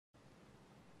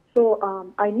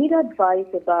So I need advice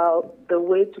about the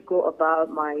way to go about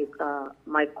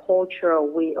my cultural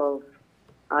way of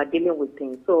dealing with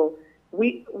things. So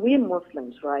we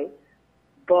Muslims, right?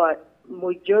 But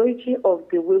majority of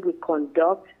the way we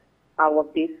conduct our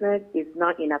business is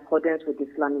not in accordance with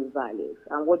Islamic values.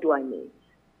 And what do I mean?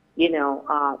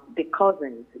 The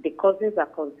cousins are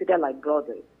considered like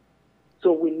brothers.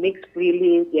 So we mix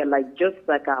freely. They're like just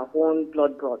like our own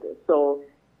blood brothers. So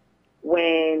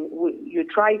when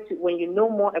you know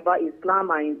more about Islam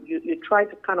and you try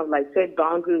to kind of like set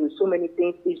boundaries with so many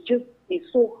things,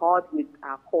 it's so hard with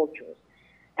our cultures.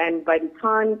 And by the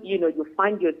time, you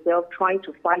find yourself trying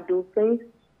to fight those things,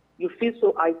 you feel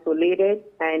so isolated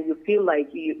and you feel like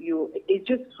it's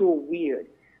just so weird.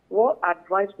 What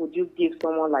advice would you give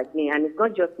someone like me? And it's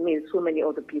not just me, it's so many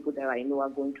other people that I know are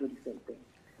going through the same thing.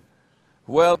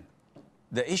 Well,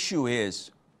 the issue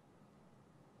is,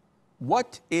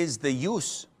 what is the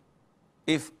use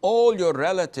if all your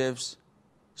relatives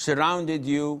surrounded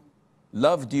you,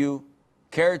 loved you,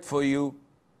 cared for you,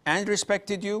 and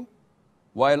respected you,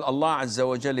 while Allah Azza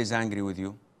wa Jal is angry with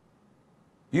you?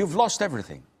 You've lost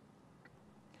everything.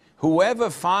 Whoever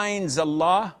finds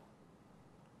Allah,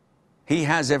 he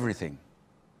has everything.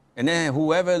 And then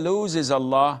whoever loses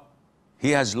Allah,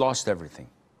 he has lost everything.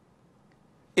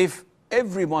 If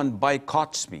everyone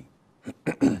boycotts me,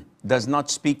 does not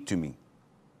speak to me,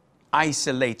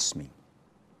 isolates me,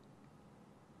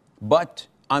 but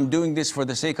I'm doing this for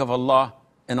the sake of Allah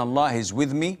and Allah is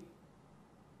with me,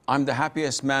 I'm the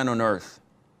happiest man on earth.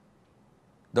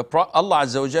 Allah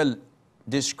Azza wa Jal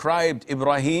described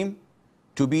Ibrahim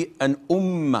to be an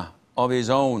ummah of his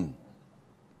own.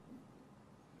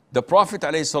 The Prophet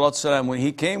ﷺ, when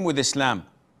he came with Islam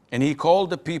and he called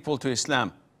the people to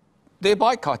Islam, they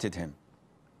boycotted him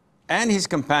and his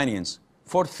companions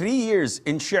for 3 years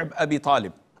in Shi'b Abi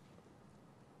Talib,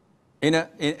 in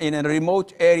a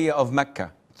remote area of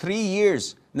Mecca. 3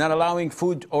 years, not allowing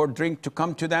food or drink to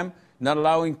come to them, not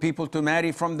allowing people to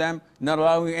marry from them, not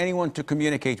allowing anyone to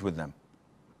communicate with them.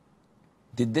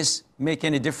 Did this make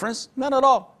any difference? Not at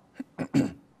all.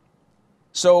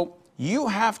 So you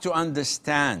have to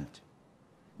understand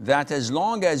that as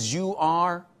long as you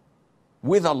are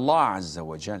with Allah Azza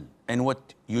wa Jal, and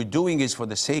what you're doing is for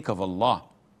the sake of Allah,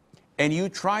 and you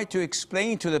try to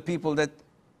explain to the people that,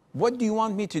 what do you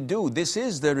want me to do? This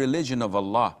is the religion of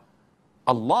Allah.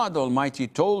 Allah the Almighty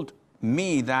told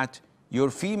me that your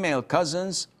female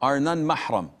cousins are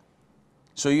non-mahram.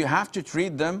 So you have to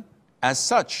treat them as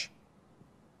such.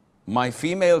 My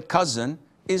female cousin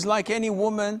is like any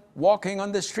woman walking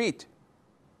on the street.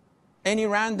 Any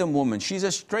random woman. She's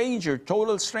a stranger,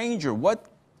 total stranger. What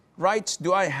rights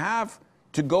do I have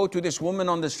to go to this woman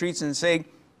on the streets and say,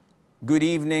 good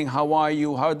evening, how are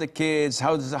you? How are the kids?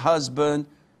 How's the husband?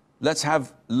 Let's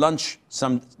have lunch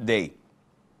someday.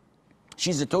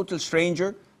 She's a total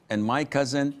stranger, and my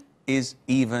cousin is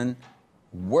even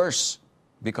worse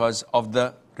because of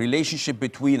the relationship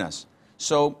between us.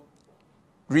 So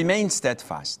remain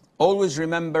steadfast. Always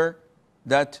remember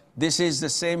that this is the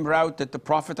same route that the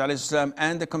Prophet ﷺ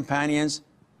and the companions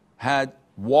had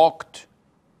walked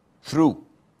through.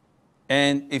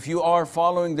 And if you are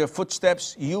following their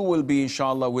footsteps, you will be,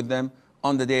 inshallah, with them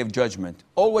on the Day of Judgment.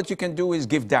 All what you can do is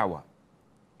give da'wah.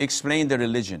 Explain the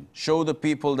religion. Show the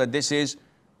people that this is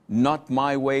not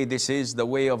my way, this is the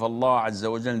way of Allah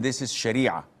Azza wa Jalla, this is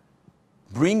Sharia.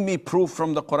 Bring me proof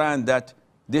from the Quran that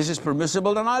this is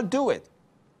permissible and I'll do it.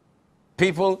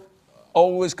 People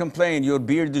always complain, your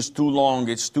beard is too long,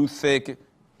 it's too thick.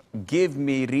 Give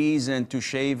me reason to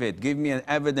shave it. Give me an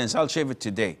evidence. I'll shave it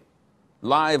today.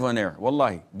 Live on air.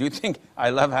 Wallahi. Do you think I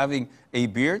love having a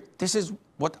beard? This is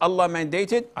what Allah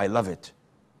mandated. I love it.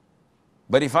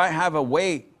 But if I have a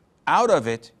way out of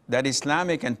it that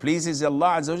Islamic and pleases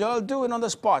Allah Azza wa Jalla, I'll do it on the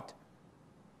spot.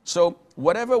 So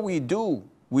whatever we do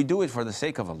it for the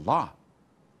sake of Allah.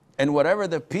 And whatever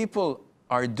the people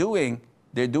are doing,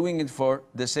 they're doing it for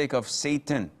the sake of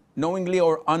Satan, knowingly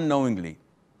or unknowingly.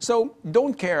 So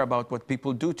don't care about what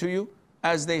people do to you.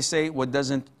 As they say, what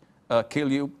doesn't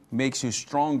kill you makes you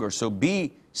stronger. So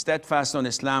be steadfast on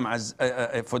Islam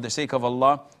for the sake of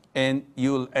Allah, and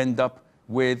you'll end up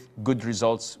with good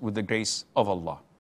results with the grace of Allah.